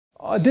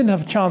I didn't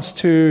have a chance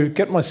to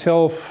get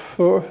myself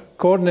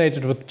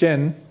coordinated with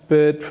Jen,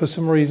 but for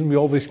some reason we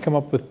always come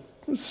up with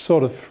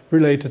sort of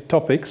related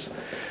topics,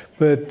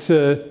 but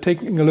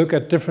taking a look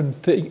at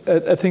different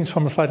at things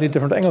from a slightly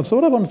different angle. So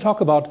what I want to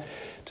talk about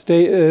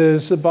today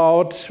is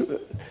about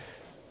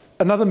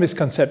another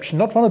misconception,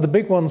 not one of the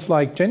big ones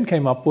like Jen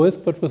came up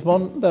with, but with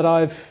one that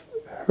I've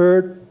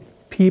heard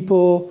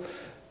people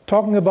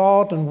talking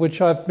about and which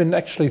I've been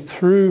actually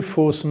through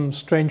for some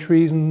strange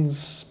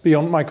reasons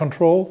beyond my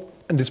control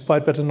and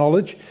despite better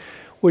knowledge,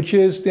 which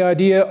is the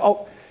idea,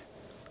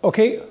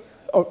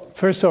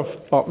 first off,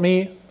 about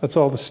me, that's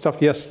all the stuff,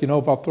 yes, you know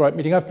about the right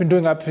meeting. I've been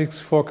doing IPv6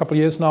 for a couple of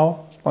years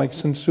now, like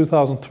since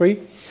 2003,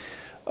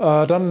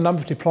 done a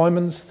number of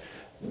deployments.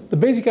 The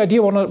basic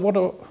idea,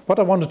 what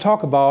I want to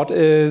talk about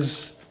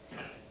is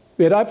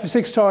we had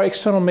IPv6 to our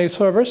external mail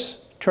servers,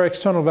 to our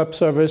external web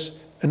servers,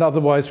 and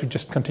otherwise we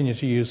just continue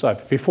to use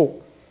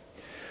IPv4.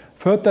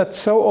 I've heard that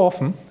so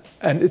often,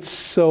 and it's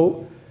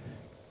so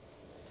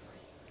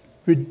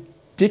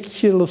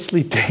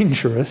ridiculously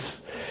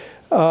dangerous.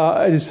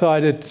 I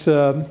decided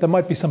there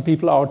might be some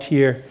people out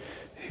here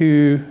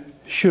who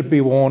should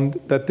be warned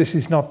that this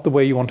is not the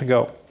way you want to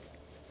go.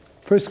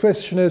 First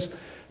question is,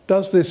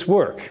 does this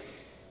work?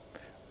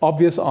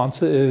 Obvious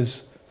answer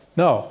is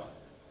no.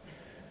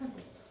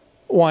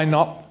 Why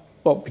not?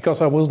 Well,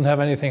 because I wouldn't have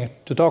anything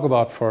to talk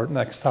about for the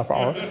next half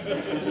hour.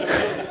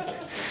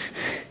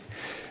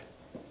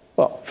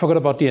 Well, forgot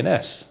about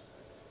DNS.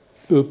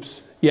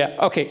 Oops. Yeah,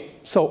 okay.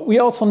 So we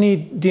also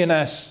need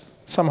DNS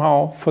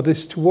somehow for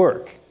this to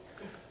work.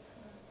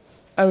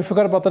 And we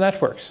forgot about the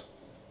networks.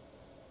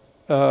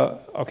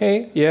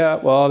 Okay, yeah,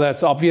 well,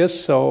 that's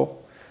obvious. So,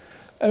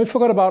 and we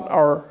forgot about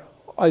our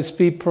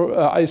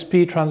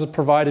ISP transit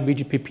provider,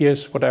 BGP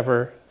peers,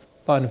 whatever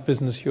line of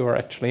business you are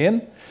actually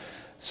in.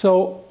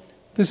 So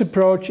this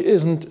approach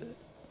isn't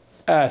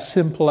as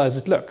simple as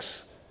it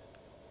looks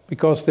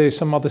because there's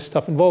some other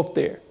stuff involved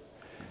there.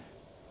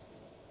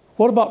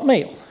 What about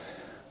mail?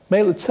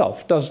 Mail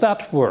itself, does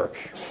that work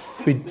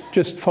if we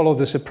just follow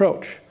this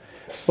approach?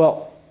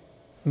 Well,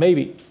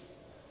 maybe,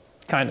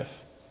 kind of.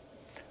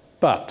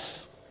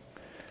 But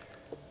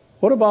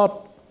what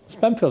about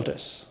spam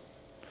filters?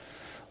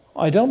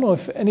 I don't know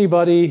if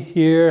anybody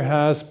here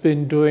has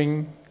been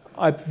doing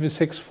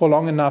IPv6 for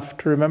long enough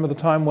to remember the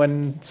time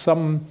when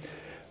some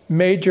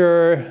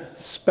major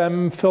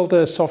spam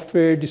filter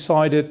software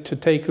decided to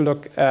take a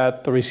look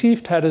at the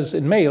received headers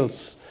in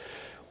mails,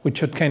 which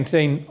should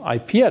contain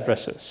IP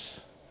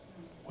addresses,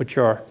 which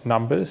are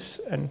numbers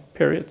and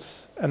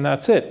periods, and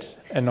that's it,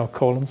 and no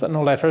colons and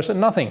no letters and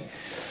nothing.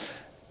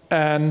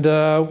 And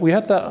we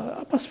had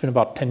that, it must have been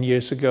about 10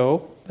 years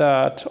ago,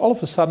 that all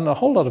of a sudden a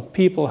whole lot of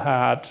people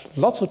had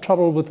lots of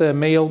trouble with their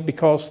mail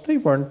because they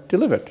weren't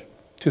delivered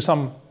to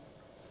some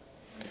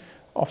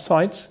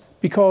offsites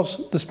because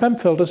the spam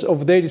filters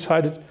over there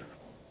decided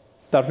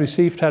that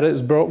received header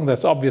is broken,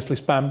 that's obviously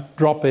spam,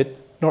 drop it,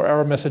 no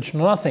error message,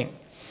 no nothing.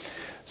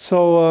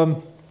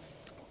 So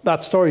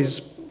that story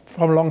is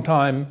from a long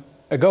time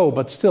ago,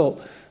 but still,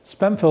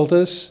 spam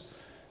filters,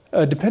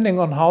 depending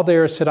on how they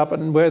are set up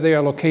and where they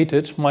are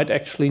located, might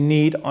actually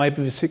need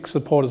IPv6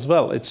 support as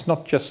well. It's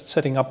not just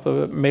setting up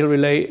a mail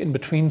relay in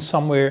between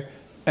somewhere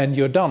and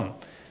you're done.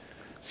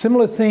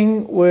 Similar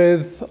thing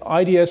with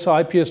IDS,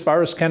 IPS,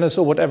 virus scanners,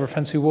 or whatever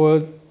fancy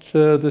word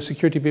the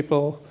security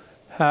people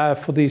have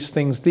for these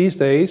things these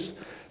days.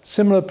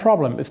 Similar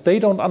problem. If they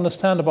don't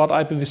understand about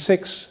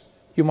IPv6,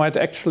 you might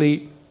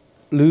actually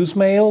lose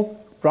mail,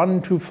 run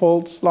into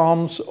false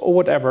alarms, or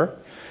whatever.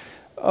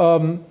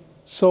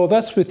 So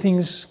that's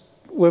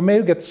where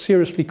mail gets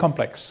seriously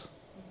complex.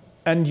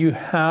 And you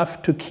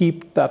have to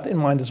keep that in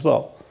mind as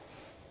well.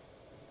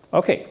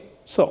 Okay,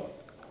 so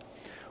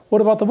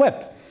what about the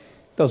web?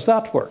 Does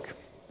that work?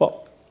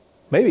 Well,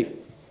 maybe,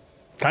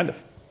 kind of.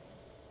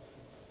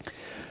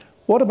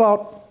 What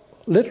about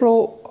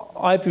literal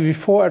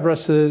IPv4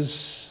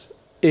 addresses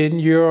in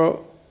your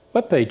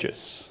web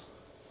pages?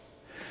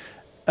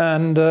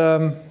 And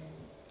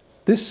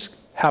this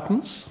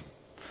happens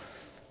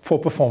for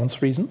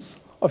performance reasons.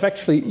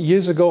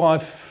 Years ago,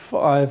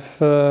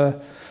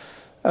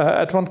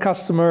 at one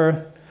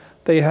customer,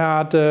 they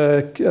had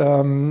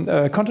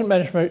a content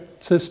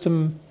management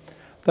system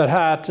that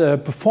had a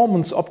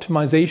performance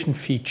optimization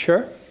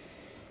feature,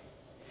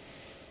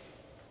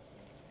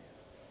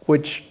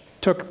 which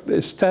took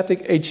the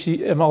static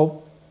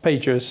HTML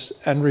pages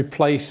and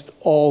replaced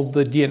all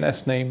the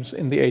DNS names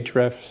in the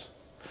hrefs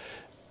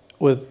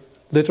with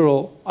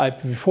literal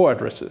IPv4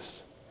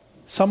 addresses.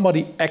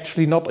 Somebody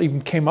actually not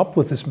even came up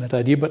with this meta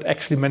idea, but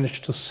actually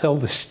managed to sell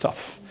this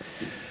stuff.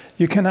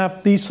 You can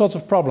have these sorts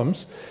of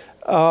problems,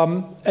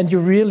 and you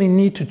really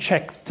need to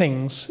check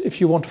things if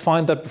you want to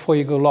find that before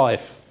you go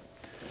live.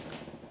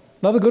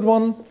 Another good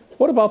one,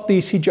 what about the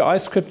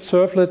CGI script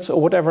servlets or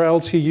whatever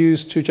else you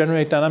use to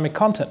generate dynamic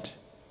content?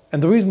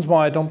 And the reasons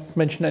why I don't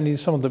mention any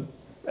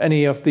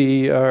of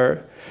the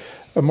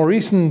more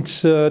recent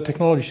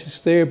technologies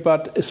there,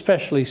 but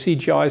especially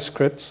CGI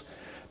scripts,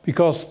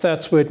 because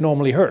that's where it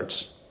normally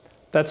hurts.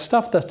 that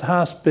stuff that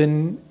has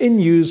been in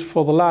use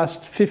for the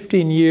last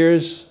 15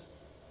 years,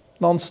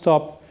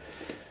 non-stop,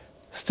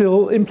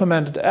 still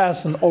implemented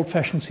as an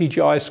old-fashioned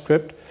CGI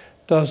script,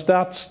 does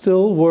that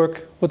still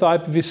work with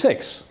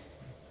IPv6?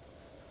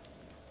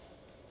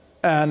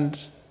 And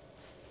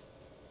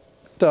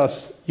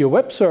does your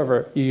web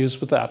server you use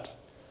with that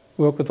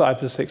work with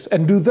IPv6?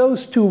 And do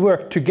those two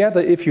work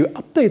together if you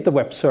update the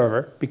web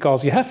server,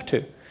 because you have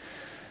to?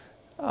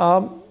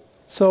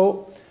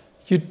 So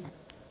you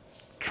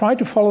try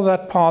to follow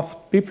that path,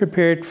 be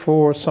prepared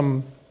for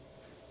some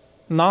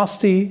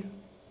nasty,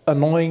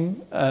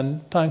 annoying,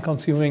 and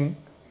time-consuming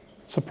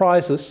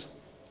surprises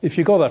if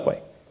you go that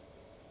way.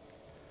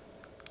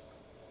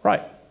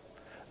 Right.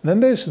 And then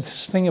there's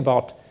this thing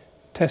about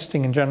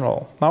testing in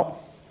general. Now,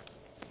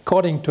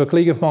 according to a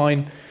colleague of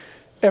mine,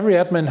 every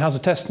admin has a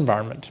test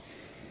environment.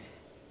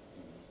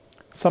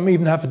 Some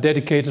even have a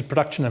dedicated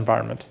production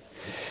environment.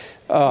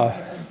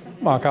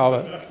 Mark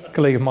Auer, a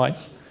colleague of mine.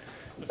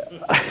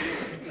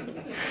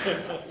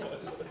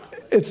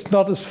 It's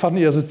not as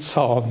funny as it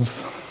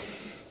sounds.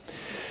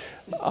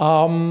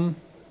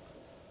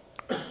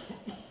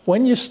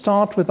 When you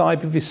start with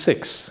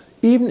IPv6,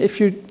 even if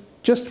you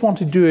just want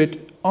to do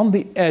it on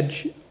the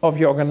edge of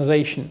your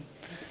organization,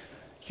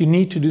 you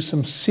need to do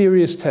some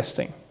serious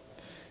testing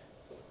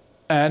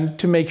and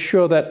to make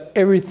sure that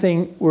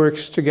everything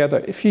works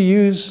together. If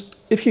you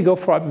go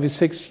for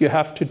IPv6, you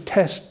have to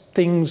test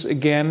things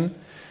again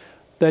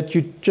that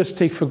you just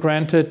take for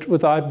granted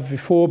with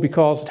IPv4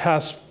 because it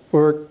has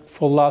worked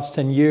for the last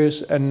 10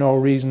 years and no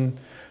reason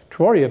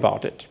to worry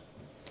about it.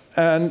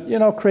 And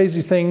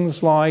crazy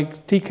things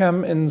like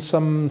TCAM in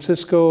some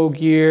Cisco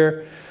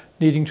gear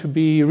needing to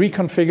be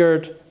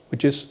reconfigured,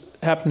 which is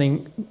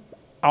happening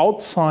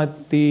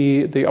outside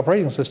the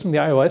operating system, the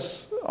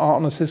iOS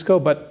on a Cisco,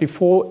 but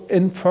before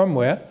in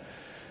firmware.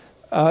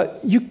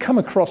 You come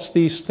across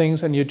these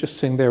things and you're just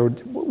sitting there,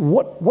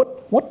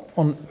 what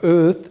on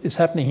earth is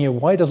happening here?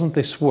 Why doesn't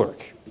this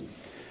work?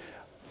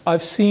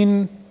 I've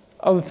seen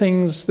other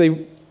things. There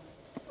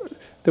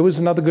was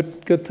another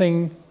good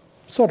thing,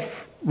 sort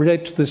of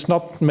related to this,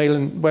 not mail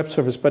and web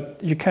service, but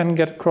you can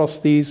get across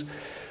these.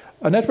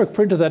 A network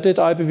printer that did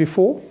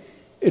IPv4,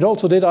 it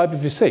also did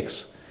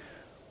IPv6.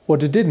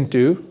 What it didn't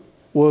do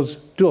was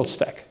dual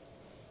stack.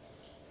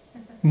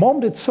 The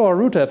moment it saw a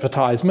router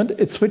advertisement,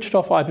 it switched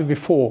off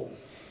IPv4.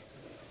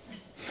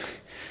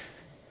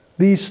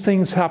 These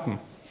things happen.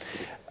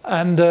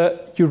 And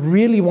you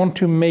really want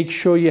to make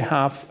sure you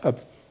have a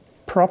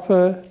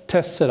proper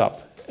test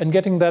setup. And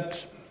getting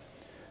that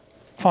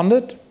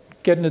funded,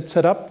 getting it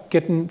set up,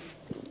 getting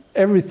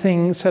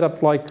everything set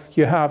up like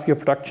you have your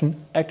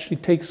production actually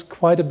takes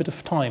quite a bit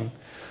of time.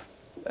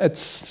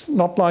 It's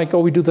not like, oh,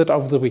 we do that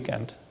over the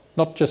weekend.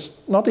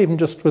 Not even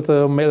just with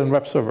a mail and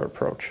web server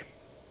approach.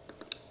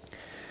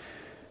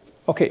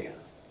 Okay,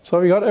 so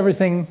we got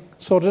everything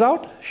sorted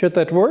out. Should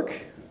that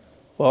work?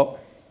 Well,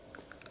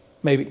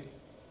 maybe.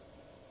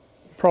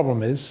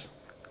 Problem is,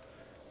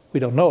 we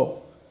don't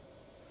know.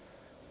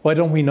 Why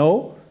don't we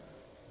know?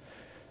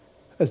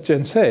 As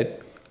Jen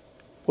said,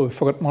 well, we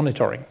forgot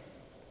monitoring.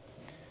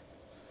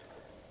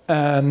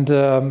 And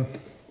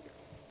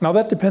now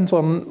that depends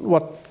on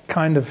what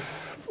kind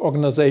of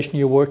organization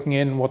you're working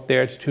in, what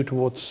their attitude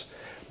towards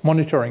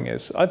monitoring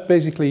is. I've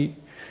basically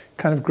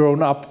kind of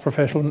grown up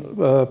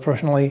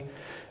professionally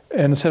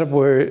in a setup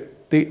where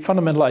the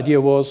fundamental idea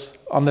was,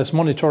 unless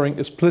monitoring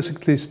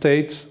explicitly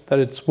states that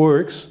it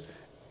works,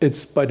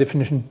 it's by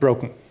definition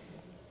broken.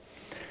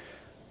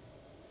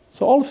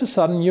 So all of a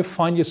sudden you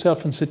find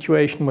yourself in a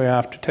situation where you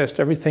have to test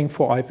everything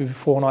for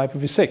IPv4 and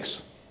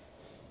IPv6.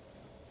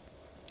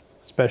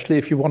 Especially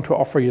if you want to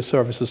offer your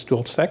services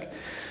dual stack.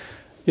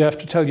 You have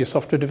to tell your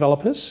software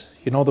developers,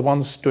 the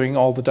ones doing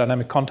all the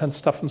dynamic content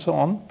stuff and so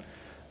on,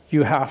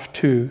 you have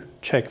to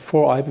check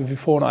for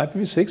IPv4 and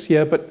IPv6.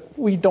 Yeah, but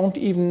we don't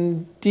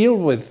even deal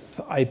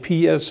with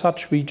IP as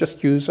such. We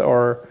just use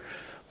our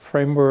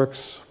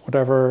frameworks,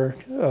 whatever,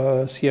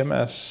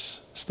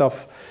 CMS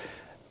stuff.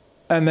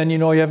 And then you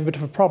have a bit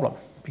of a problem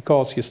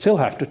because you still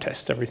have to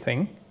test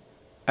everything.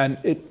 And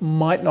it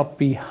might not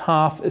be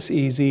half as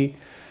easy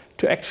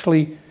to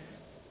actually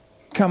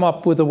come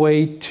up with a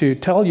way to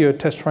tell your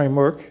test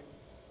framework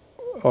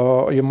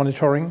or your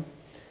monitoring,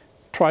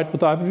 try it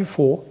with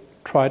IPv4,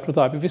 try it with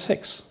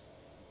IPv6.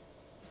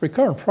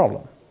 Recurrent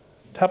problem.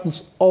 It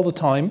happens all the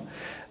time.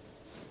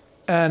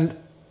 And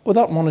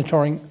without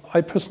monitoring, I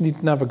personally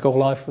never go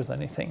live with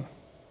anything.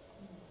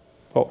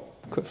 Well,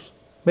 of course,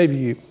 maybe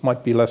you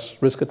might be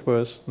less risk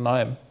adverse than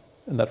I am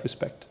in that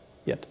respect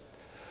yet.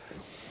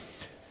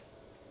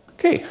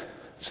 Okay,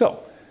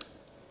 so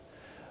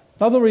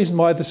another reason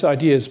why this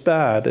idea is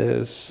bad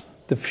is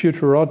the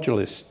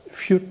futurologist.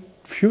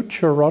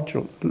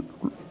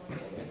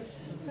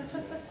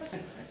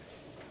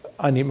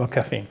 I need more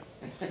caffeine.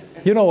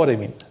 You know what I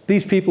mean.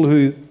 These people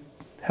who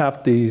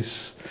have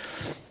these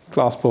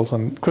glass balls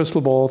and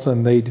crystal balls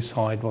and they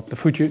decide what the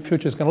future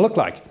is going to look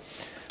like.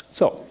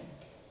 So,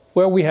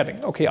 where are we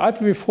heading? Okay,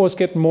 IPv4 is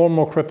getting more and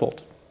more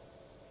crippled.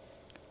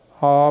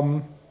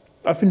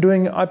 I've been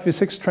doing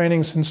IPv6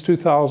 training since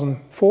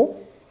 2004.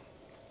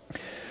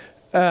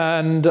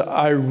 And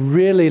I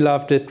really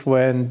loved it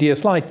when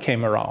DS Lite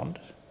came around.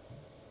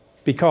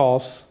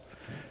 Because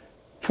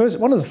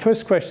one of the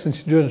first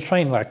questions you do in a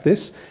training like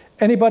this,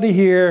 anybody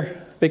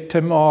here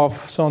victim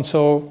of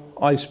so-and-so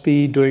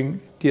ISP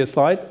doing DS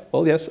Lite?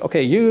 Well, yes.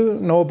 Okay, you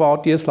know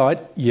about DS Lite?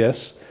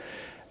 Yes.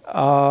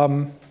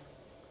 And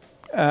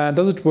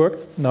does it work?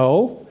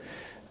 No.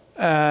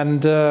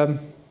 And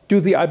do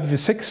the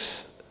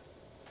IPv6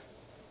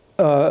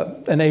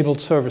 enabled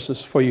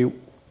services for you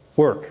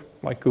work,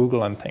 like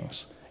Google and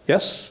things?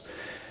 Yes.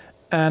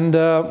 And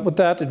with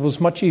that, it was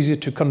much easier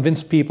to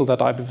convince people that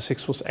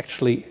IPv6 was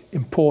actually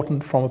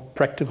important from a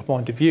practical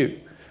point of view.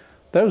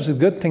 That was a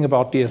good thing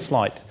about DS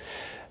Lite.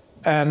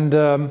 And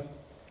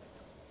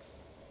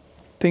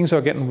things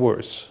are getting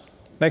worse.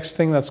 Next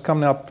thing that's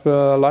coming up,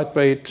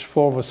 lightweight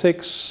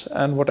 4/6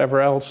 and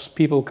whatever else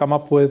people come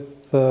up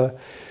with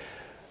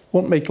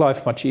won't make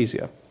life much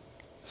easier.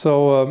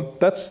 So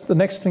that's the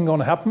next thing going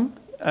to happen.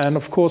 And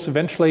of course,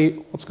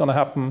 eventually, what's going to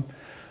happen,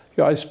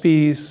 your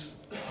ISPs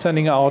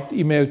sending out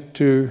email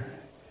to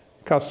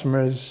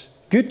customers,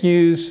 good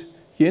news,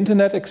 your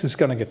internet access is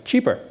going to get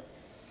cheaper.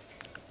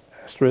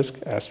 Asterisk,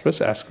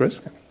 asterisk,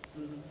 asterisk.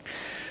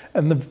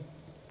 And the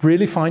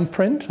really fine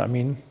print, I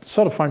mean,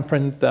 sort of fine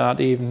print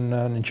that even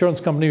an insurance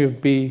company would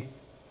be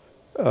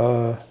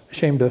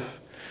ashamed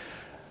of.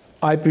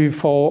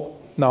 IPv4,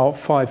 now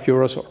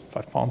 €5 or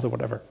 £5 or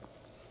whatever,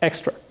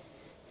 extra.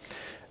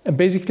 And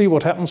basically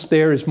what happens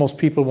there is most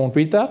people won't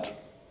read that.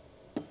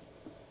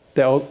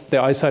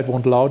 Their eyesight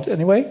won't allow it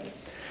anyway.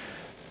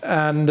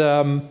 And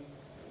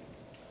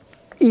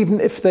even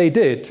if they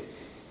did,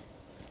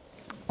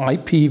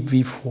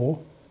 IPv4,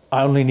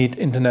 I only need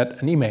internet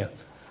and email.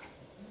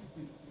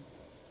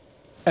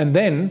 And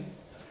then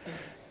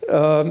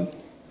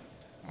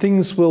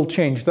things will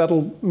change.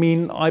 That'll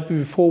mean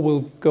IPv4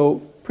 will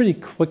go pretty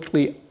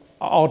quickly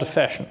out of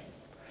fashion.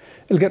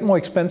 It'll get more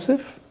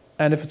expensive,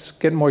 and if it's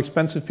getting more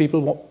expensive,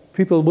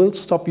 people will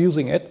stop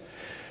using it.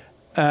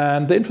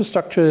 And the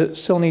infrastructure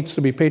still needs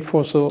to be paid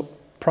for, so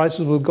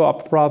prices will go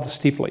up rather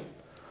steeply.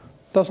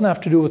 Doesn't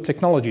have to do with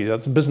technology,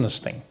 that's a business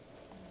thing.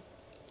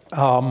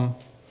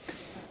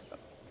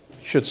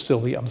 Should still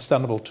be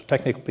understandable to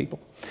technical people.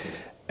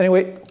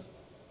 Anyway,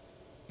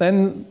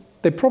 then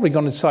they're probably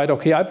going to decide,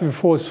 okay,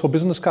 IPv4 is for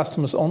business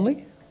customers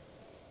only.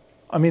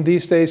 I mean,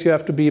 these days you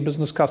have to be a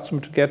business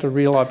customer to get a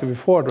real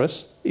IPv4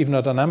 address, even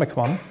a dynamic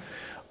one.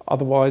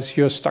 Otherwise,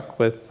 you're stuck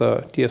with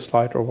DS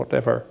Lite or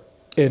whatever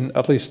in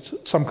at least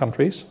some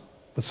countries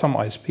with some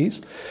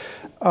ISPs.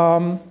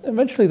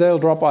 Eventually, they'll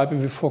drop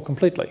IPv4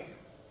 completely.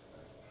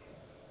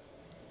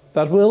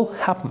 That will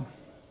happen.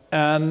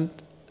 And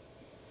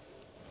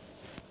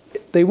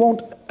they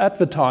won't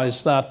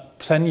advertise that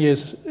 10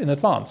 years in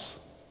advance.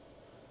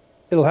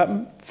 It'll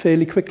happen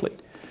fairly quickly.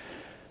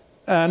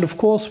 And of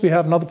course, we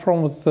have another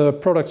problem with the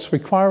products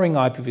requiring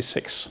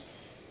IPv6.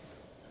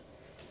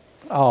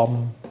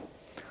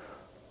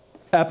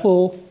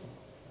 Apple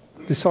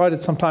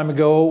decided some time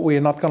ago we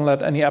are not going to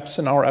let any apps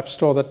in our App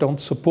Store that don't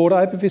support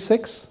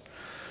IPv6.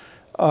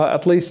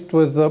 At least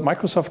with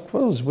Microsoft,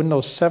 what was it,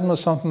 Windows 7 or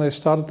something, they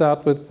started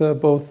that with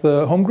both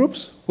home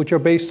groups, which are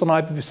based on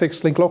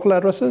IPv6 link local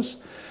addresses,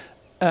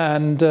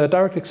 and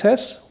direct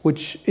access,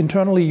 which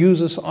internally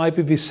uses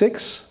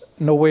IPv6.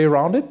 No way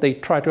around it. They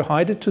try to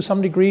hide it to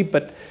some degree,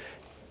 but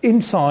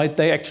inside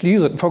they actually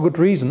use it, and for good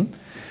reason.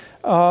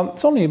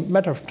 It's only a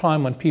matter of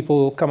time when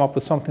people come up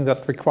with something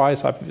that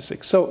requires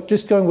IPv6. So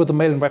just going with the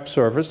mail and web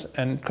servers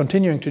and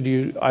continuing to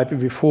do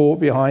IPv4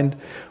 behind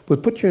will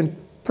put you in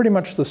pretty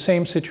much the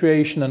same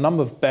situation a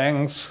number of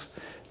banks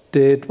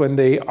did when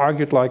they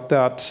argued like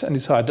that and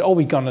decided, oh,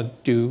 we're going to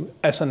do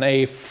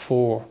SNA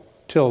for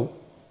till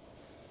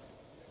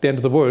the end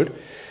of the world.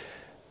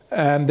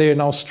 And they are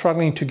now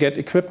struggling to get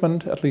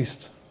equipment, at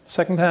least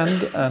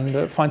secondhand,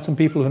 and find some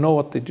people who know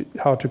what they do,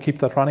 how to keep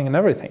that running and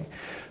everything.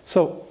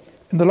 So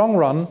in the long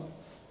run,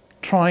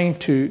 trying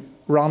to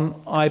run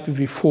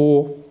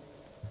IPv4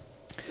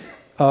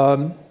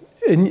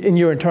 in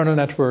your internal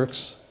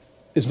networks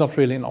is not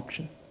really an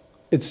option.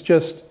 It's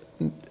just,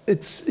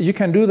 you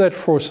can do that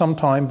for some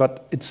time,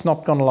 but it's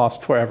not going to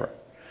last forever.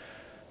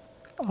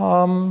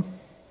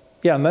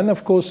 Yeah, and then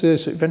of course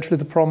there's eventually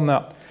the problem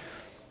that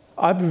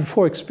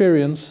IPv4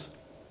 experience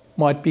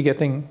might be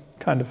getting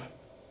kind of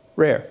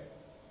rare.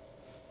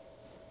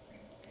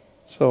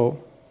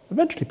 So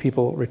eventually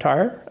people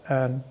retire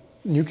and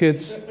new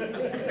kids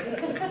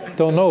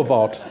don't know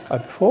about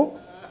IPv4.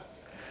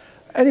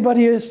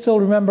 Anybody here still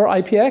remember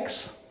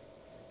IPX?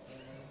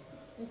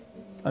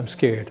 I'm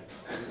scared.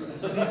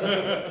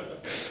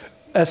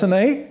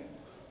 SNA?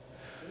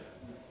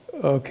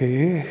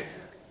 Okay.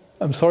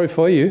 I'm sorry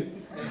for you.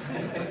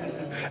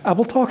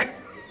 Apple Talk?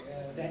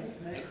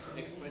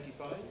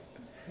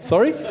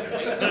 Sorry?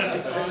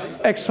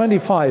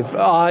 X25.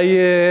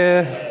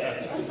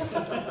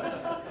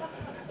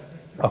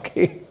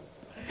 Okay.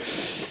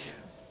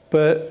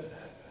 But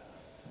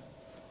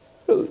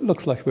it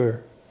looks like we're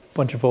a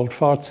bunch of old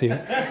farts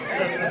here.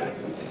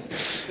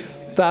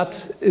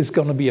 that is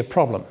going to be a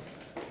problem.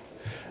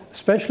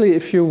 Especially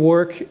if you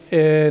work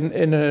in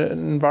an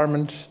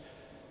environment.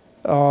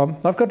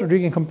 I've got a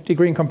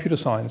degree in computer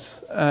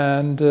science,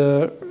 and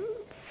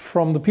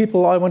from the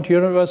people I went to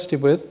university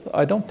with,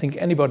 I don't think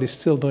anybody's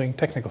still doing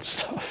technical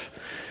stuff.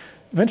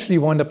 Eventually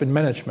you wind up in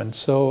management,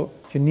 so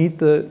you need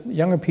the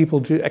younger people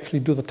to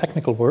actually do the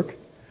technical work,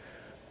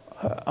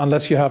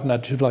 unless you have an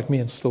attitude like me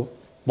and still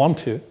want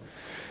to.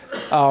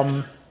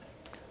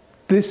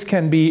 This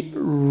can be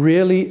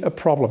really a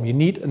problem. You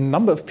need a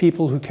number of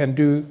people who can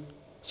do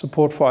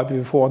support for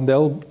IPv4, and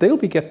they'll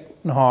be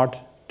getting hard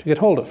to get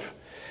hold of.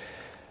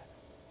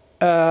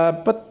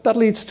 But that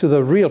leads to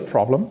the real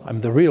problem,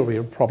 the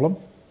real problem,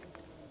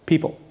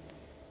 people.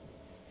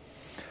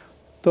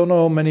 Don't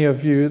know many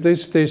of you,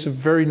 there's a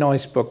very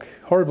nice book,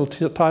 horrible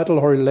title,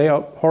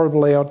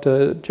 horrible layout,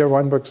 Jerry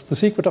Weinberg's The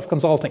Secret of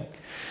Consulting.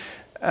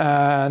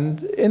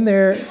 And in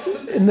there,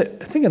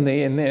 I think in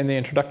the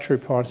introductory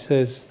part,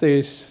 it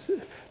says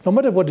no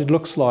matter what it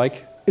looks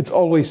like, it's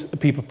always a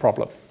people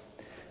problem.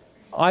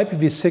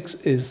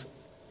 IPv6 is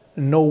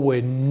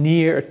nowhere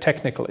near a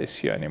technical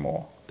issue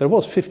anymore. That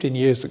was 15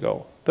 years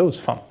ago. That was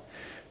fun.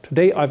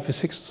 Today,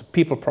 IPv6 is a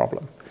people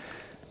problem.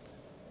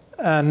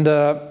 And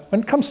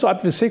when it comes to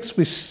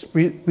IPv6,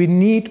 we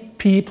need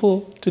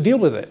people to deal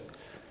with it.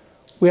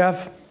 We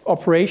have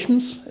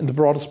operations in the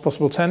broadest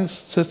possible sense,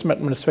 system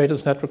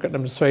administrators, network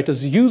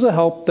administrators, user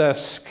help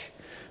desk,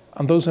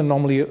 and those are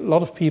normally a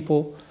lot of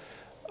people.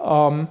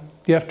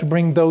 You have to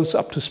bring those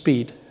up to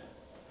speed.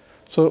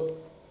 So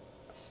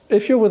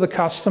if you're with a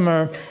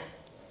customer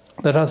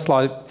that has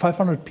like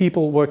 500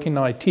 people working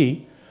in IT,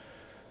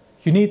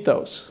 you need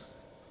those.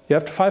 You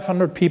have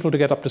 500 people to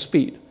get up to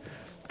speed.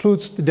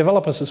 Includes the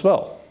developers as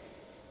well.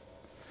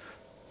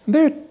 And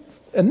there are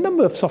a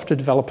number of software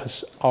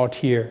developers out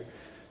here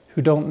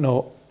who don't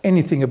know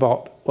anything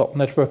about, well,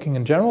 networking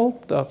in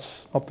general.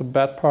 That's not the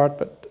bad part,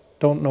 but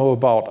don't know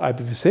about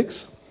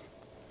IPv6.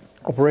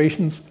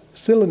 Operations,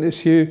 still an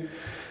issue.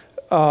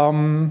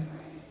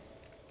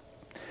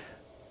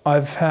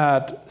 I've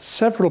had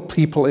several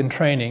people in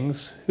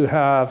trainings who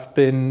have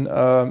been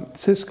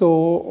Cisco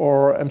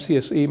or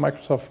MCSE,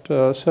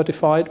 Microsoft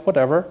certified,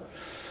 whatever.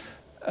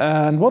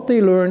 And what they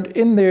learned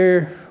in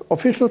their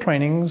official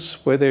trainings,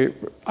 where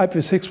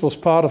IPv6 was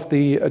part of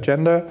the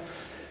agenda,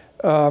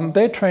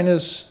 their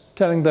trainers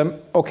telling them,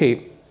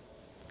 okay,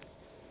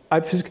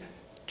 IPv6,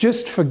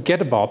 just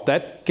forget about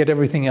that, get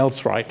everything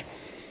else right.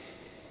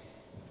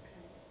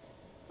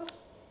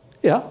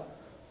 Yeah.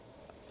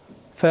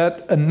 I've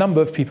had a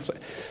number of people say.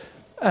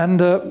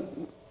 And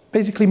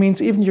basically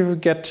means even if you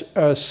get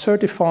a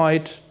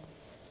certified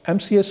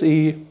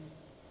MCSE,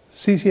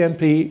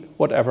 CCNP,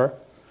 whatever,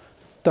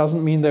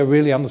 doesn't mean they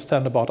really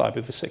understand about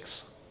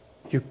IPv6.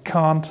 You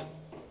can't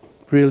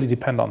really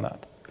depend on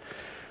that.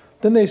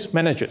 Then there's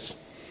managers.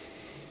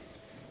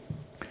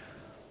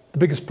 The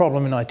biggest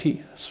problem in IT,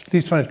 at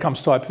least when it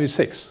comes to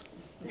IPv6.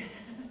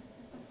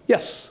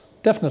 Yes,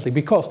 definitely,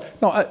 because,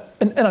 no,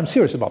 and I'm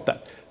serious about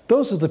that.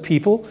 Those are the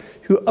people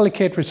who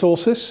allocate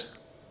resources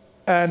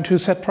and who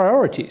set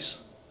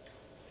priorities.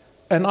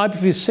 And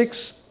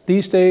IPv6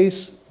 these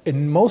days,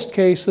 in most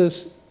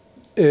cases,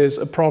 is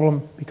a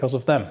problem because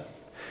of them.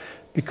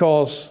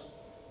 Because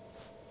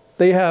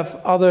they have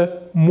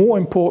other more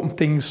important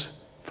things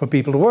for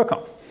people to work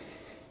on.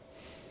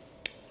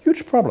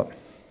 Huge problem.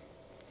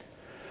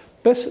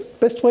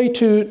 Best way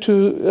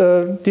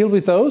to deal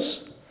with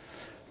those,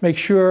 make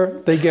sure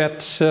they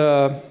get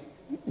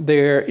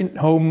their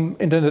home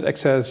internet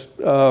access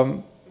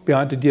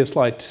behind the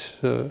DS-Lite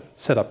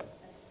setup.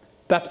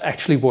 That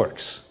actually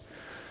works.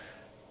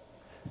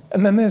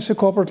 And then there's the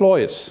corporate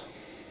lawyers.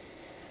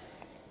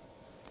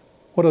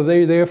 What are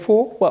they there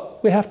for? Well,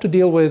 we have to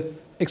deal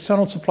with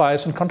external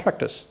suppliers and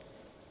contractors.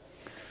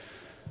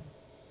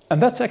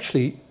 And that's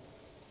actually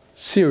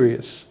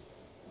serious.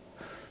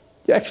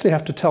 You actually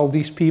have to tell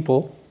these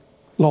people,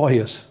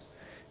 lawyers,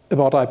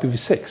 about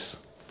IPv6.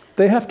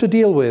 They have to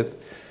deal with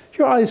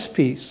your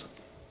ISPs.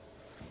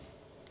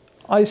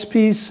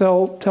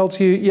 ISPs tells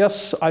you,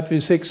 yes,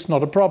 IPv6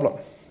 not a problem.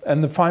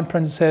 And the fine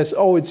print says,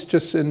 oh, it's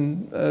just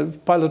in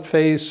pilot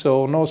phase,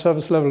 so no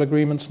service level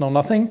agreements, no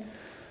nothing.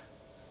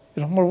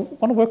 You don't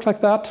want to work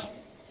like that?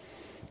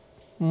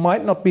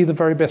 Might not be the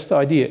very best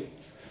idea.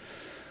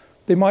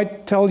 They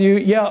might tell you,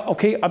 yeah,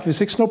 okay,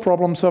 IPv6, no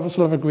problem, service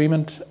level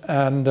agreement,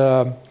 and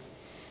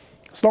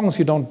as long as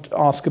you don't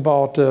ask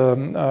about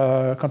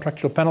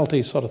contractual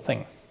penalties sort of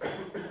thing.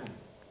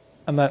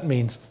 And that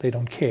means they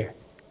don't care.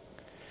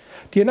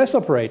 DNS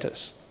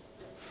operators.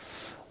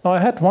 Now, I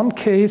had one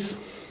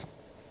case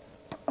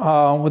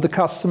with a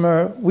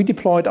customer. We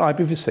deployed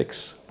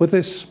IPv6 with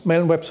this mail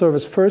and web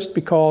service first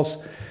because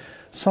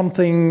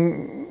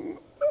something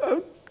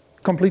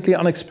completely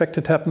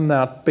unexpected happened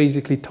that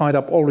basically tied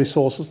up all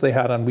resources they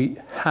had, and we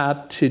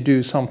had to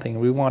do something.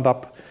 We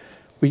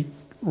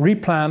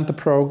replanned the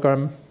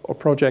program or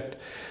project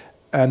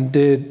and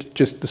did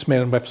just this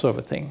mail and web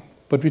server thing.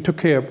 But we took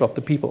care about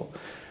the people.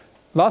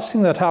 Last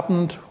thing that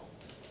happened,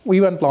 we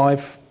went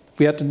live,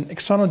 We had an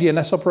external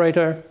DNS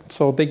operator,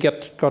 so they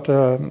got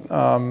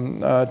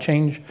a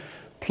change.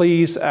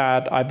 Please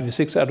add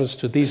IPv6 address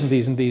to these and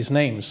these and these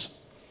names.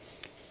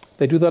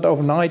 They do that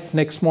overnight.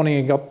 Next morning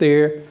I got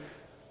there.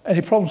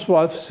 Any problems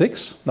with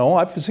IPv6? No,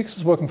 IPv6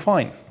 is working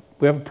fine.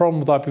 We have a problem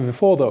with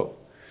IPv4 though.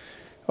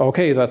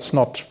 Okay, that's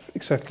not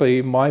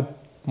exactly my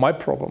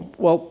problem.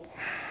 Well,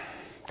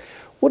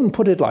 wouldn't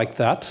put it like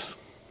that.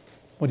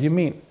 What do you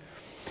mean?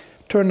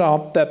 Turned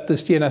out that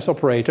this DNS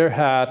operator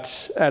had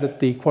added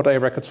the quad A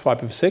records for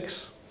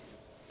IPv6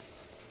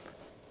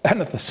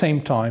 and at the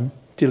same time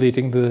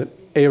deleting the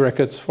A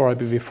records for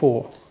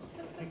IPv4.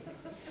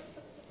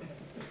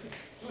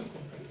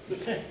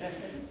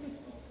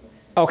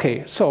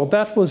 Okay, so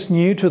that was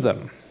new to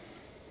them.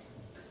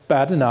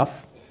 Bad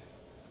enough.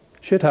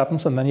 Shit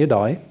happens and then you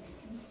die.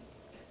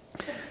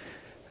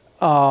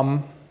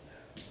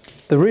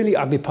 The really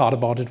ugly part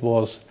about it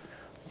was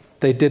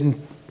they didn't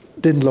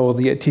lower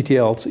the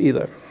TTLs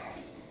either.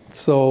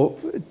 So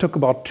it took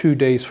about 2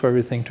 days for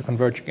everything to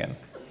converge again.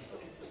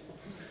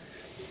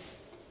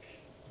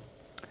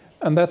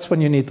 And that's when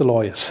you need the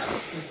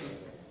lawyers.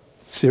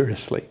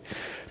 Seriously.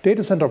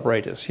 Data center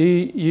operators.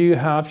 You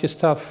have your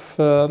stuff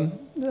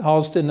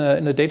housed in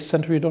a data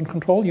center you don't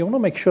control. You want to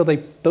make sure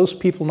those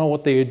people know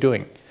what they are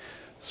doing,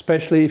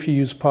 especially if you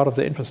use part of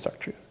the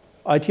infrastructure.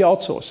 IT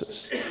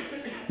outsources.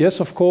 Yes,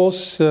 of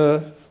course,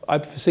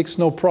 IPv6,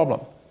 no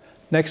problem.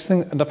 Next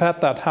thing, and I've had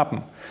that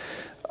happen.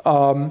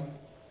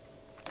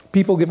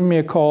 People giving me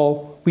a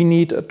call, we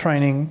need a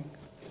training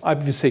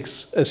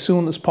IPv6 as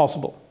soon as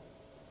possible.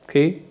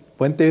 Okay,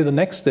 went there the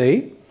next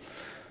day.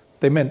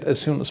 They meant as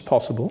soon as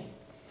possible.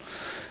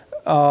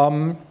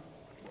 And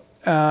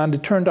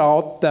it turned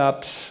out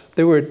that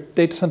they were a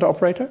data center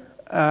operator,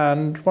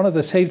 and one of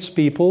the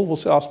salespeople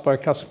was asked by a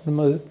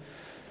customer,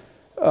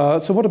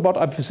 so what about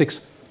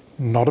IPv6?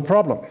 Not a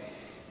problem.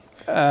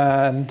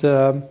 And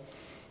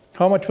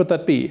how much would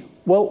that be?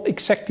 Well,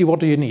 exactly what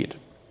do you need?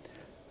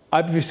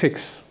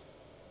 IPv6,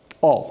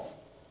 all.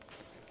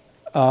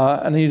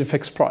 And I need a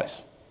fixed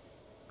price.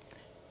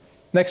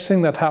 Next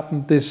thing that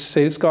happened, this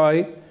sales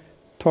guy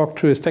talked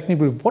to his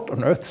technical group, what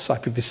on earth is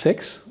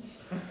IPv6?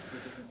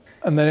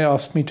 And then he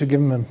asked me to give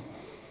him a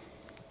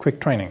quick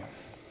training.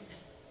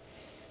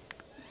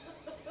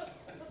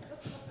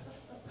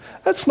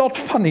 That's not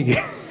funny.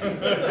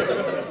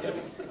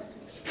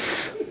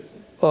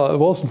 It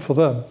wasn't for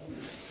them.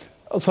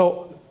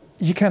 So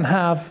you can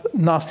have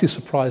nasty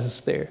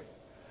surprises there.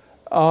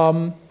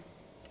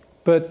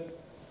 But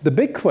the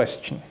big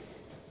question,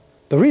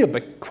 the real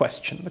big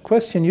question, the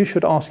question you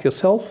should ask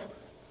yourself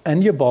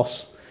and your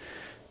boss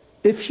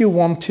if you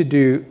want to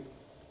do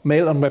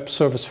mail and web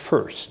service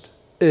first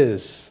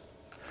is,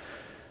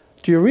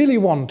 do you really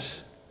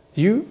want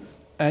you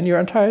and your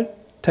entire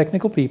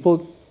technical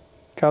people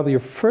gather your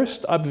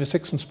first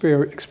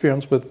IPv6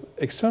 experience with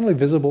externally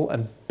visible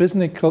and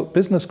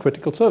business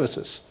critical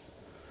services?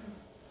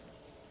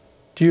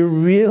 Do you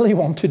really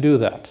want to do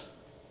that?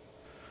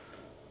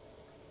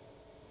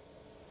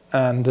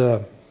 And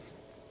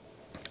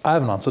I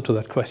have an answer to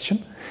that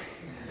question.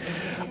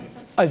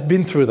 I've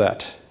been through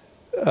that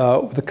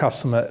with a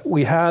customer.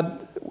 We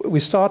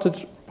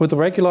started with a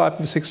regular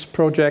IPv6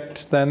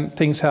 project, then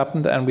things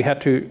happened and we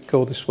had to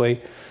go this way.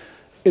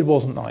 It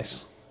wasn't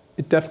nice.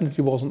 It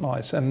definitely wasn't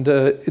nice. And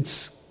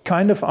it's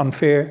kind of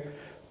unfair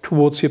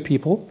towards your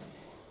people.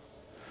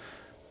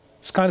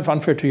 It's kind of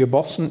unfair to your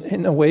boss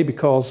in a way,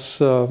 because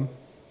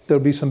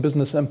there'll be some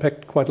business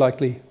impact quite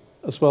likely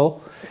as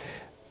well.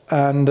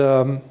 And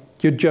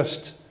you're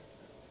just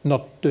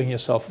not doing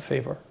yourself a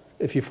favor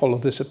if you follow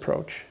this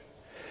approach.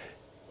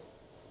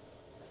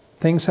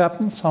 Things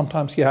happen,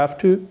 sometimes you have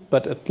to,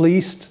 but at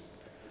least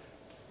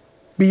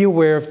be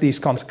aware of these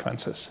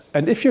consequences.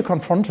 And if you're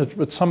confronted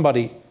with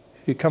somebody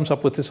who comes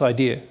up with this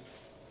idea,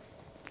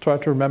 try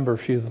to remember a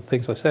few of the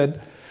things I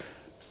said.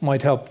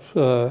 Might help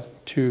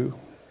to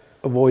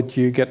avoid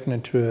you getting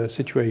into a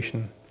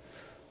situation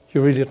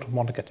you really don't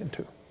want to get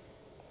into.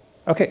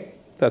 Okay,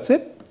 that's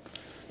it.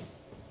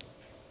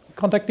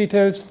 Contact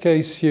details in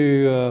case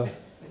you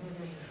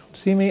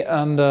see me,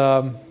 and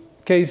in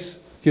case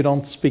you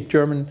don't speak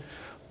German,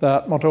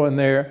 that motto in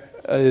there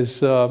is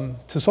to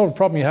solve a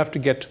problem you have to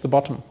get to the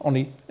bottom.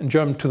 Only in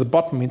German, to the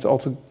bottom means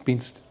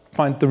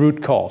find the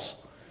root cause.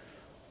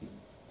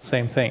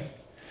 Same thing.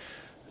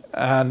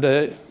 And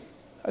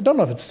I don't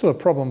know if it's still a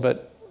problem,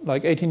 but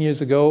like 18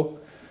 years ago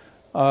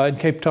in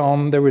Cape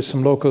Town, there were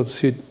some locals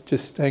who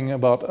just hang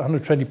about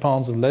 120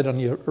 pounds of lead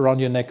around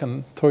your neck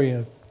and throw you in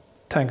a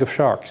tank of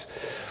sharks.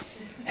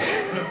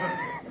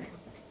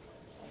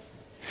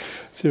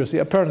 Seriously,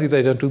 apparently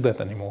they don't do that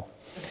anymore.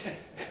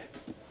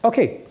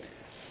 Okay,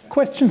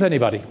 questions,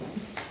 anybody?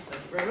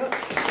 Thank you very much.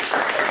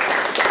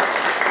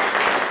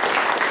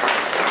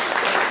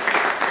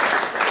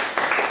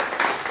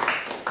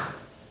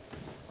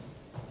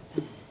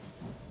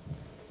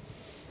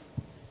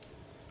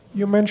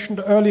 You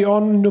mentioned early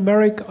on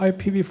numeric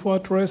IPv4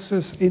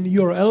 addresses in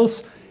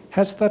URLs.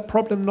 has that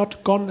problem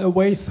not gone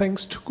away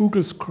thanks to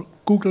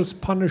Google's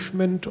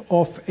punishment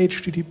of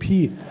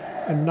HTTP?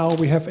 And now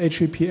we have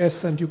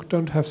HTTPS and you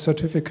don't have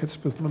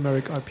certificates with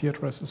numeric IP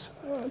addresses.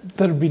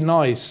 That would be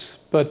nice,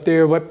 but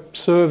there are web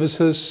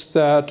services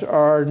that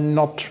are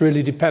not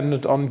really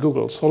dependent on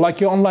Google. So like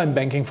your online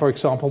banking, for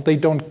example, they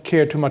don't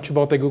care too much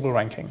about their Google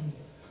ranking.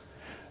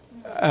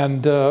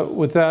 And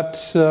with that...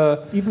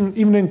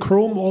 even in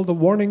Chrome, all the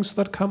warnings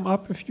that come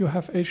up if you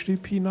have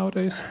HTTP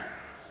nowadays?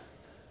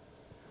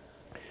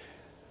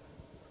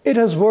 It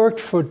has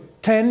worked for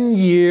 10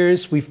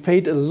 years. We've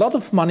paid a lot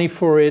of money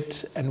for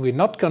it, and we're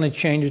not going to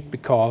change it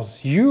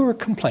because you're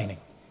complaining.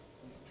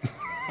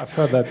 I've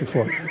heard that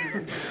before.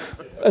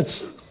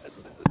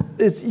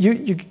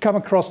 You come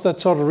across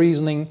that sort of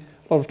reasoning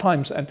a lot of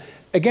times. And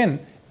again,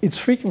 it's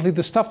frequently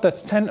the stuff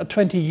that's 10 or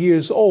 20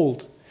 years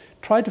old.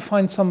 Try to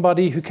find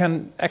somebody who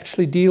can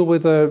actually deal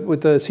with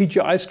a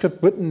CGI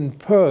script written in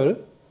Perl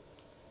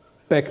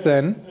back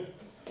then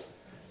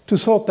to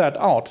sort that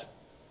out.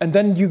 And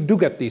then you do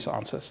get these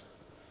answers.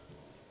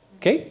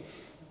 Okay?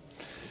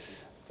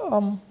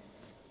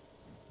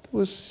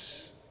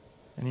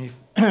 Any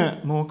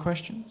more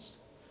questions?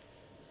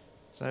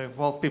 So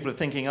while people are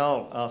thinking,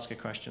 I'll ask a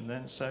question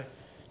then. So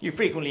you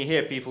frequently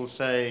hear people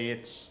say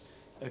it's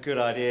a good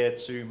idea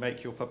to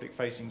make your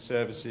public-facing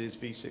services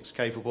V6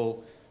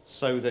 capable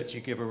so that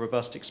you give a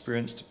robust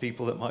experience to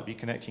people that might be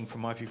connecting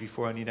from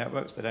IPv4 only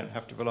networks. They don't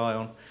have to rely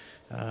on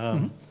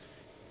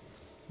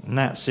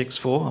NAT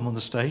 6.4. I'm on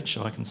the stage,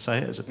 so I can say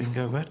it as a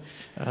bingo word,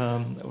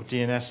 or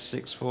DNS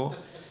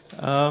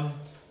 6.4.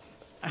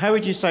 How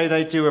would you say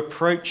they do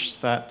approach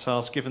that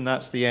task, given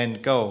that's the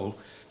end goal?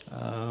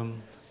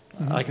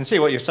 I can see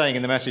what you're saying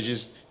in the message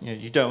is,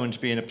 you don't want to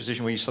be in a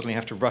position where you suddenly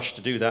have to rush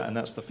to do that, and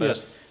that's the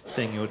first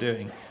thing you're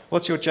doing.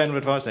 What's your general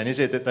advice then? Is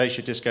it that they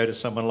should just go to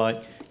someone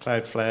like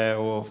Cloudflare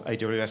or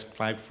AWS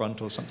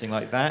CloudFront or something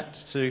like that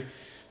to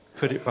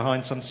put it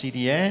behind some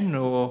CDN,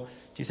 or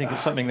do you think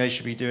it's something they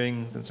should be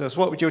doing themselves?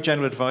 What would your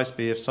general advice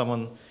be if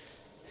someone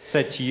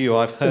said to you,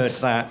 I've heard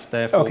that,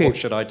 therefore what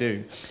should I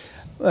do?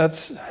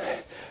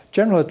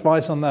 General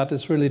advice on that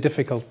is really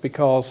difficult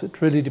because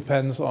it really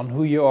depends on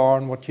who you are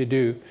and what you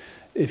do.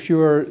 If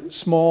you're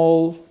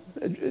small,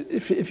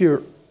 if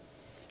you're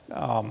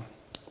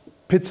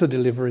pizza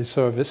delivery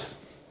service,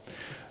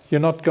 you're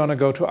not going to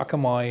go to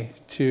Akamai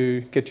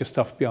to get your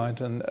stuff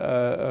behind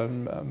a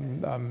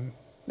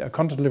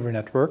content delivery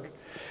network.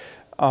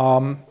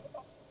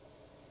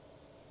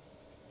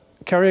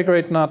 Carrier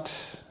grade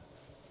NAT,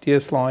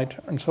 DS Lite,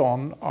 and so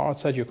on are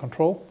outside your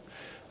control.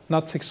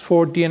 NAT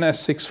 6.4, DNS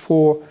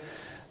 6.4,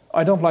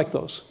 I don't like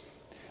those.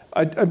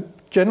 I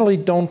generally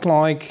don't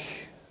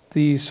like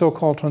the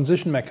so-called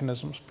transition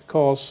mechanisms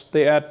because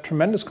they add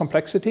tremendous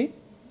complexity,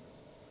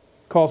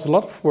 cause a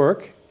lot of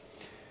work,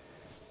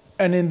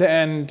 and in the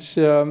end,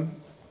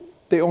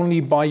 they only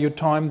buy you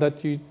time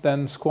that you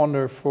then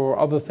squander for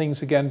other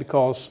things again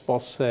because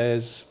boss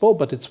says, well,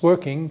 but it's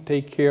working,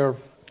 take care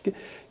of,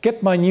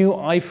 get my new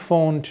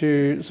iPhone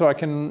so I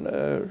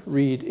can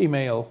read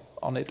email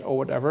on it or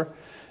whatever,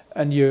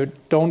 and you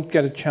don't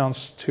get a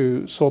chance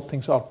to sort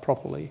things out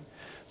properly.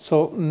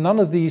 So none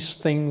of these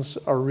things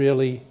are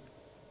really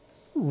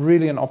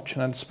an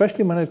option, and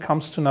especially when it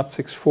comes to NAT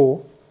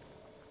 6.4.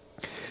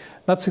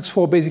 NAT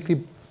 6.4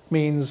 basically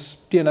means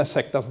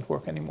DNSSEC doesn't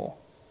work anymore.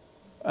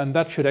 And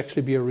that should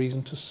actually be a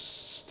reason to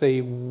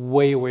stay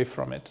way away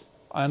from it.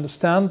 I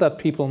understand that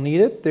people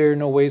need it, there are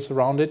no ways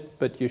around it,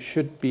 but you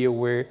should be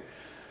aware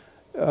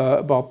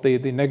about the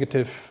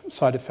negative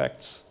side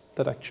effects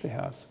that actually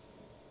has.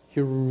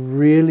 You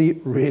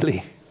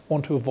really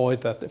want to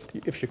avoid that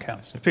if you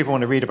can. So if people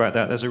want to read about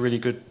that, there's a really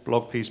good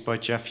blog piece by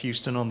Jeff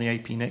Houston on the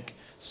APNIC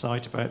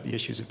site about the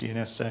issues of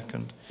DNSSEC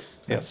and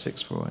NAT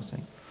 6.4, I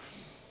think.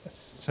 Yes.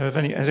 So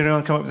has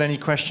anyone come up with any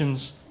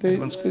questions?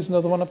 There's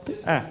another one up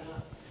there.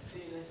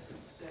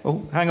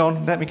 Oh, hang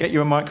on. Let me get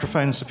you a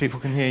microphone so people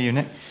can hear you,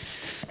 Nick.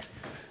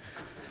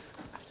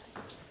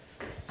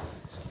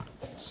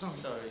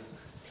 Sorry.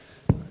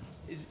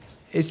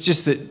 It's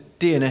just that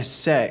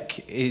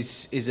DNSSEC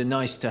is a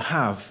nice to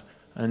have,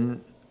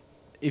 and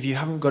if you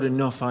haven't got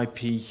enough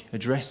IP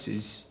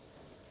addresses,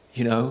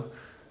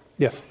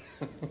 Yes.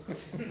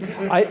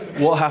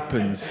 what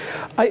happens?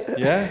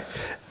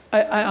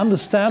 I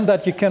understand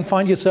that you can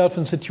find yourself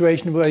in a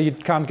situation where you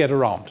can't get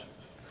around.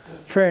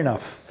 Fair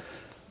enough.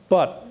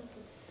 But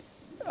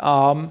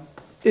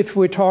if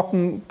we're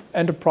talking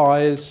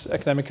enterprise,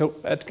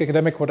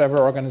 academic whatever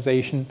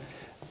organization,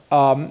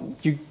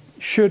 you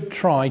should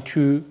try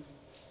to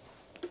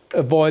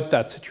avoid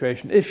that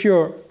situation. If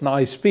you're an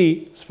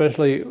ISP,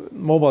 especially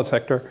mobile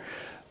sector,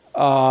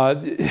 there are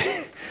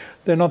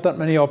not that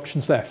many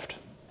options left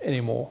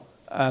anymore.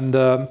 And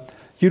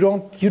you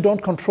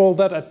don't control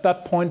that at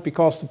that point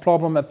because the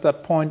problem at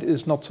that point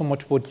is not so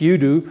much what you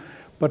do,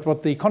 but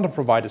what the content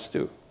providers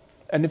do.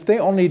 And if they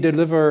only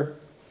deliver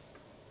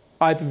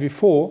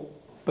IPv4,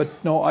 but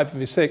no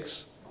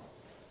IPv6,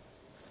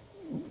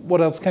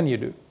 what else can you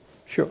do?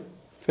 Sure,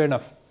 fair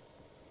enough.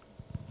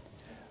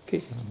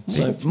 Okay.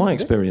 So my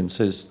experience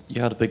is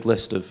you had a big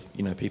list of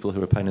people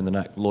who are pain in the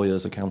neck,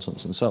 lawyers,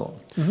 accountants, and so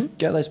on.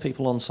 Get those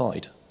people on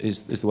side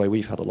is the way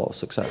we've had a lot of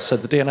success. So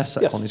the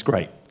DNSSEC one is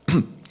great.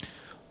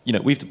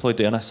 We've deployed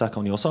DNSSEC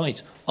on your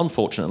site.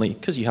 Unfortunately,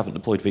 because you haven't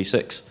deployed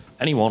V6,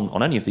 anyone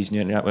on any of these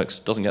new networks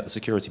doesn't get the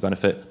security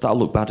benefit. That'll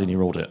look bad in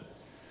your audit.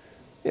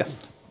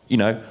 Yes.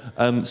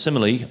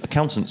 Similarly,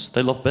 accountants,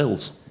 they love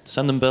bills.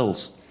 Send them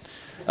bills.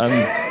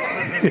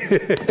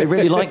 They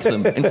really like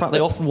them. In fact, they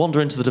often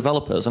wander into the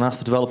developers and ask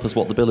the developers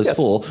what the bill is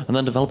for, and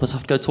then developers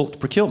have to go talk to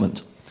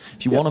procurement.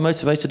 If you want to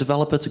motivate a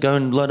developer to go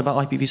and learn about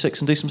IPv6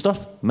 and do some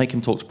stuff, make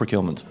him talk to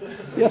procurement.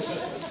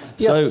 Yes.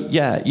 So,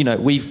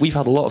 we've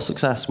had a lot of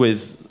success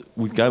with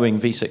going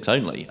V6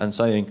 only and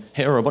saying,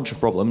 here are a bunch of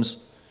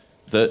problems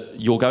that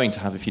you're going to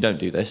have if you don't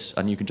do this,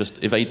 and you can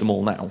just evade them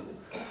all now.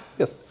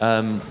 Yes.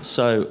 And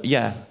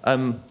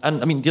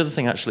I mean, the other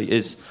thing actually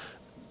is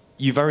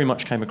you very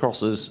much came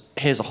across as,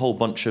 here's a whole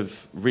bunch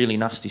of really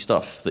nasty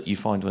stuff that you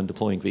find when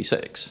deploying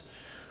V6.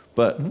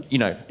 But,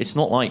 it's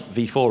not like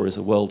V4 is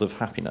a world of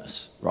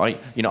happiness, right?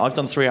 I've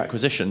done 3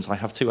 acquisitions. I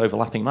have 2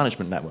 overlapping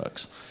management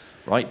networks,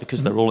 right?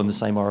 Because they're all in the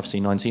same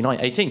RFC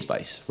 1918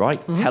 space,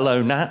 right?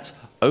 Hello, NAT.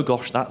 Oh,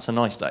 gosh, that's a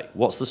nice day.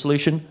 What's the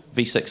solution?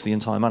 V6, the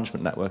entire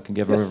management network, and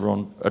give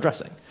everyone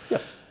addressing.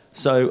 Yes.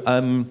 So,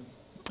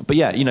 but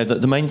yeah,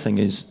 the main thing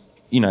is,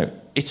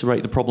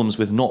 iterate the problems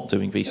with not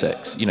doing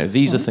V6.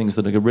 These are things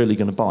that are really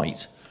going to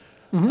bite.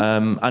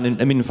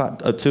 In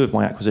fact, 2 of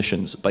my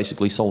acquisitions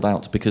basically sold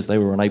out because they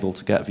were unable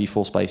to get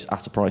V4 space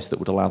at a price that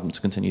would allow them to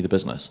continue the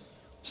business.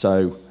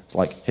 So it's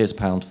like, here's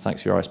 £1,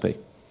 thanks for your ISP.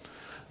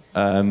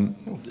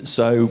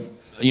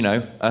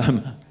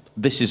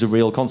 This is a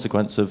real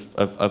consequence of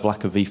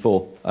lack of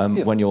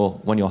V4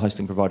 when your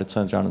hosting provider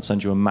turns around and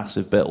sends you a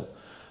massive bill.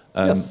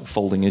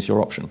 Folding is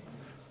your option.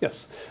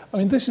 Yes, I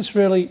mean, this is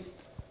really,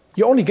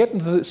 you only get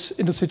into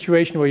a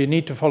situation where you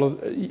need to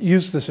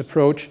use this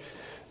approach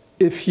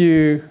if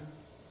you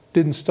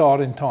didn't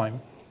start in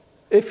time.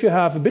 If you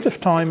have a bit of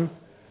time,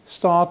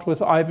 start with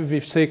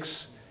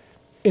IPv6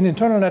 in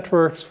internal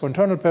networks for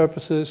internal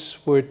purposes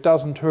where it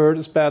doesn't hurt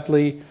as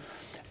badly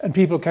and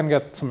people can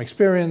get some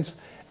experience,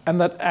 and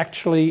that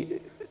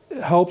actually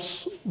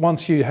helps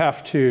once you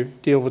have to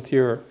deal with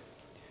your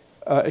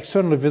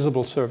externally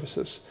visible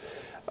services.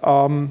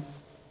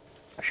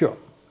 Sure.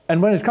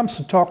 And when it comes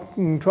to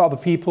talking to other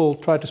people,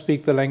 try to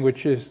speak the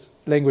language.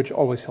 Language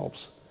always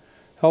helps.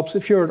 Helps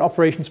if you're an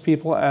operations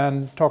people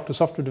and talk to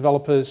software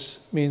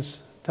developers,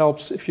 it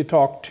helps if you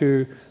talk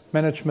to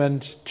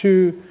management,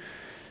 to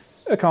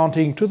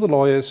accounting, to the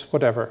lawyers,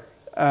 whatever.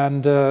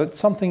 And it's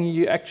something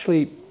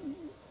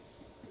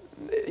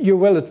you're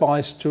well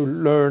advised to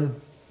learn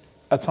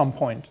at some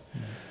point.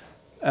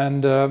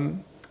 And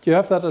you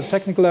have that at a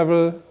technical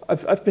level.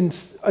 I've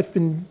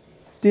been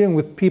dealing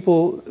with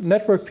people,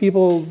 network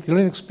people,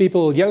 Linux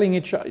people yelling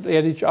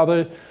at each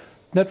other,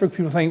 network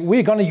people saying,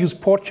 we're going to use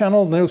port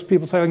channel, Linux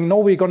people saying, no,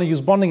 we're going to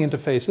use bonding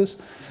interfaces.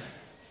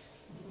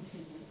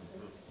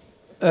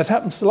 That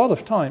happens a lot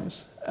of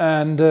times.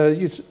 And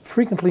you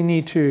frequently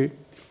need to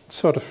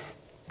sort of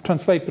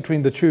translate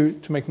between the two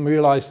to make them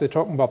realize they're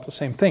talking about the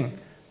same thing.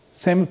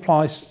 Same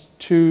applies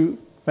to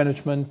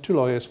management, to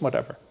lawyers,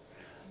 whatever.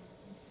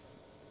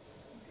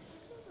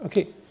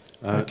 Okay.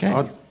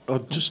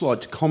 I'd just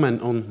like to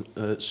comment on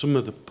some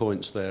of the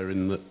points there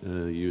in that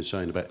you were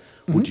saying about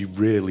would you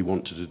really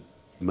want to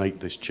make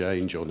this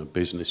change on a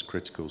business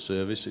critical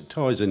service? It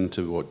ties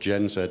into what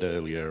Jen said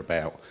earlier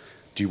about,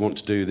 do you want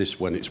to do this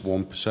when it's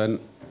 1%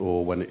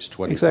 or when it's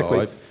 25%?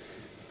 Exactly.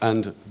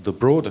 And the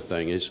broader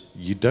thing is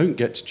you don't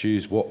get to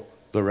choose what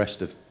the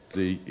rest of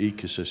the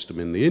ecosystem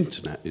in the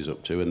internet is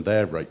up to, and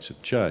their rates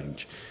of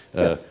change.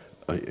 Yes.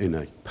 In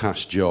a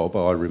past job,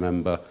 I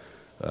remember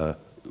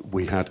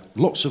we had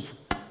lots of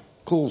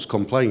calls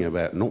complaining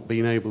about not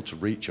being able to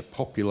reach a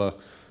popular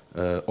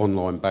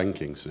online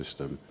banking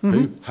system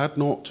who had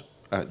not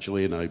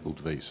actually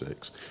enabled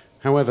V6.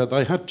 However,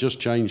 they had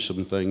just changed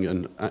something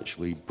and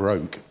actually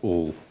broke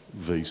all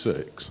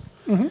V6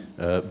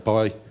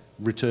 by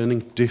returning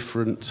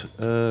different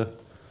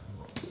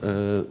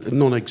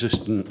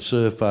non-existent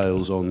serve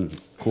fails on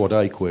quad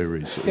A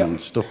queries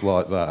and stuff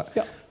like that.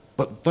 Yep.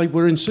 But they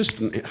were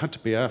insistent it had to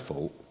be our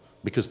fault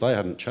because they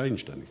hadn't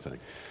changed anything.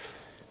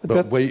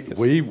 But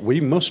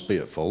we must be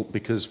at fault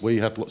because we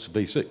had lots of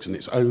V6 and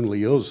it's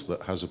only us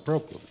that has a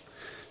problem.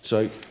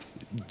 So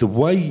the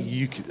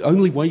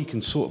only way you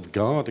can sort of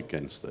guard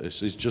against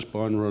this is just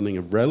by running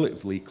a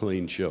relatively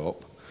clean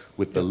shop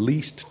with the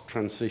least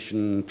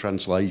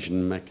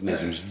translation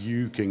mechanisms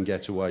you can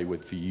get away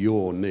with for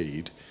your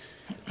need,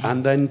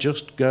 and then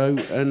just go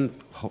and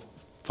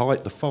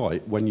fight the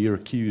fight when you're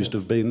accused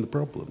of being the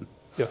problem.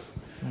 Yes,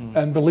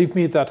 and believe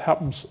me, that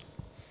happens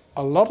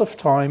a lot of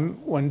time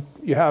when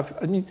you have,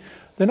 I mean,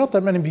 there are not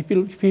that many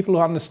people who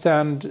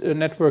understand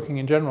networking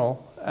in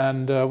general,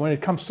 and when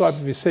it comes to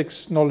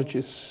IPv6, knowledge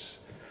is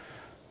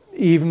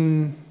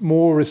even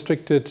more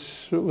restricted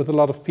with a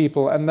lot of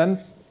people, and then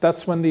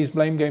that's when these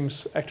blame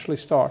games actually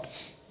start.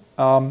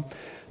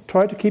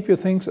 Try to keep your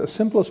things as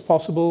simple as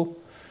possible.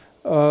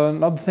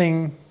 Another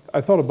thing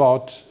I thought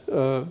about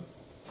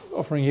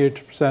offering here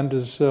to present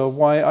is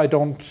why I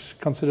don't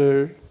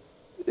consider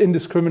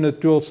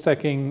indiscriminate dual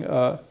stacking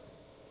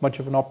much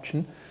of an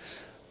option.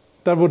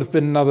 That would have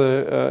been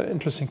another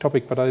interesting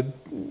topic, but I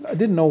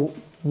didn't know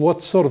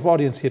what sort of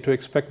audience here to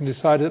expect and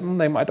decided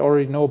they might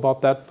already know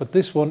about that. But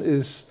this one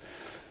is,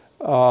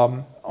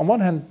 on one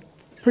hand,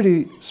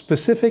 pretty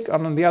specific,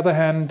 and on the other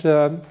hand,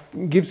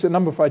 gives a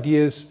number of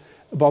ideas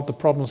about the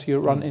problems you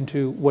run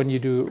into when you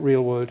do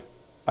real-world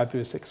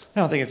IPv6.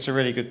 No, I think it's a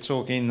really good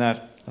talk in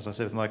that, as I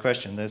said with my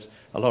question, there's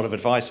a lot of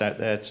advice out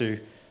there to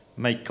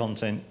make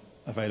content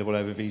available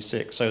over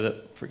v6 so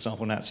that, for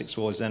example,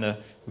 NAT64 is then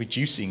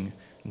reducing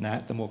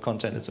NAT. The more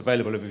content that's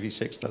available over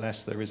v6, the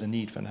less there is a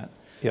need for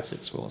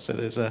NAT64. So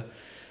there's a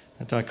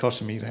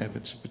dichotomy there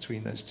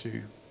between those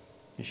two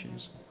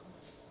issues.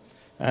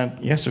 And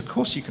yes, of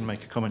course you can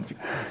make a comment.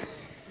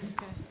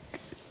 Okay.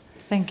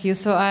 Thank you.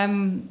 So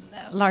I'm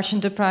a large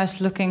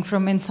enterprise looking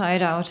from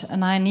inside out,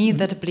 and I need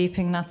that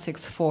bleeping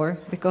NAT64,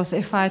 because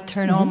if I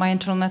turn all my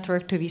internal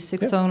network to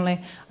v6 only,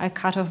 I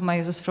cut off my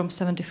users from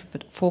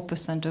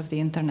 74% of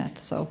the internet.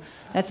 So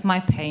that's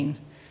my pain,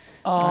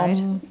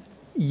 right?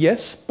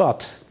 Yes,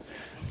 but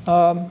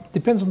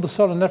depends on the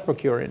sort of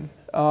network you're in.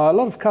 A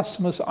lot of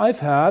customers I've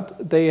had,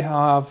 they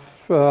have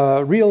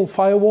real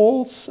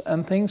firewalls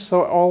and things,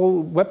 so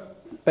all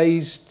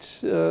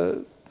web-based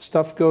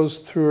stuff goes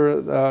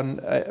through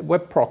a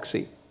web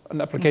proxy,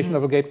 an application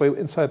level gateway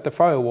inside the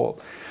firewall.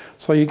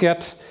 So you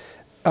get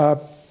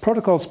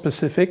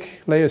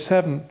protocol-specific layer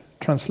 7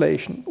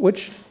 translation,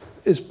 which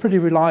is pretty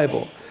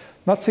reliable.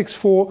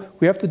 NAT64,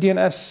 we have the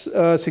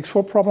DNS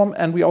 64 problem,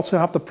 and we also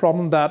have the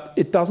problem that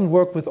it doesn't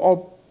work with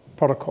all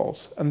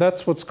protocols. And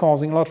that's what's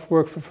causing a lot of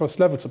work for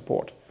first-level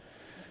support.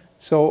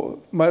 So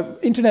my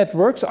internet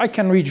works, I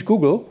can reach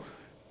Google,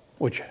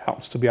 which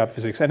happens to be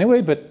IPv6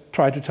 anyway, but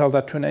try to tell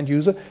that to an end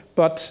user.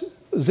 But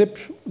zip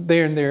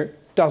there and there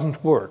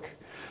doesn't work.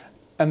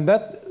 And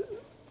that,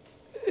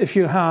 if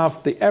you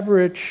have the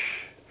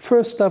average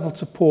first-level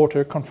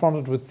supporter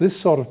confronted with this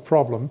sort of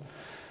problem,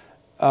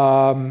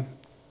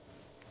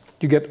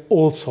 you get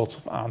all sorts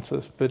of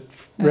answers, but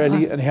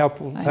rarely a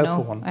helpful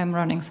one. I'm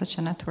running such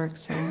a network,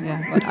 so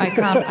yeah, but I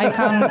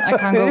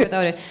can't go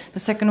without it. The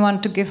second one,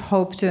 to give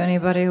hope to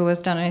anybody who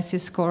has done any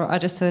Cisco or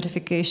other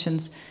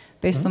certifications.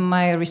 Based on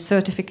my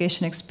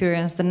recertification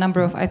experience, the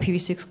number of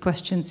IPv6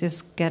 questions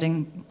is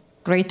getting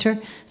greater.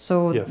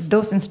 So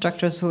those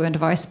instructors who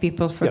advise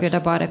people forget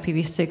about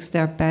IPv6,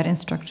 they're bad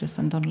instructors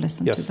and don't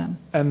listen to them.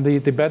 And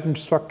the bad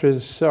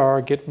instructors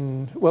are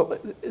getting, well,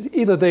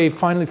 either they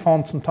finally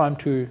found some time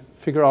to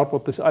figure out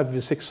what this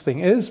IPv6 thing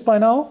is by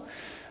now,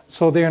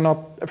 so they're not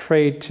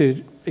afraid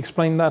to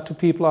explain that to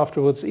people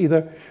afterwards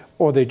either,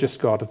 or they just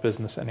go out of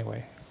business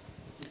anyway.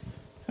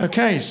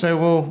 Okay, so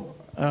we'll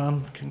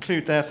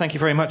conclude there. Thank you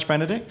very much,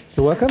 Benedikt.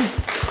 You're welcome.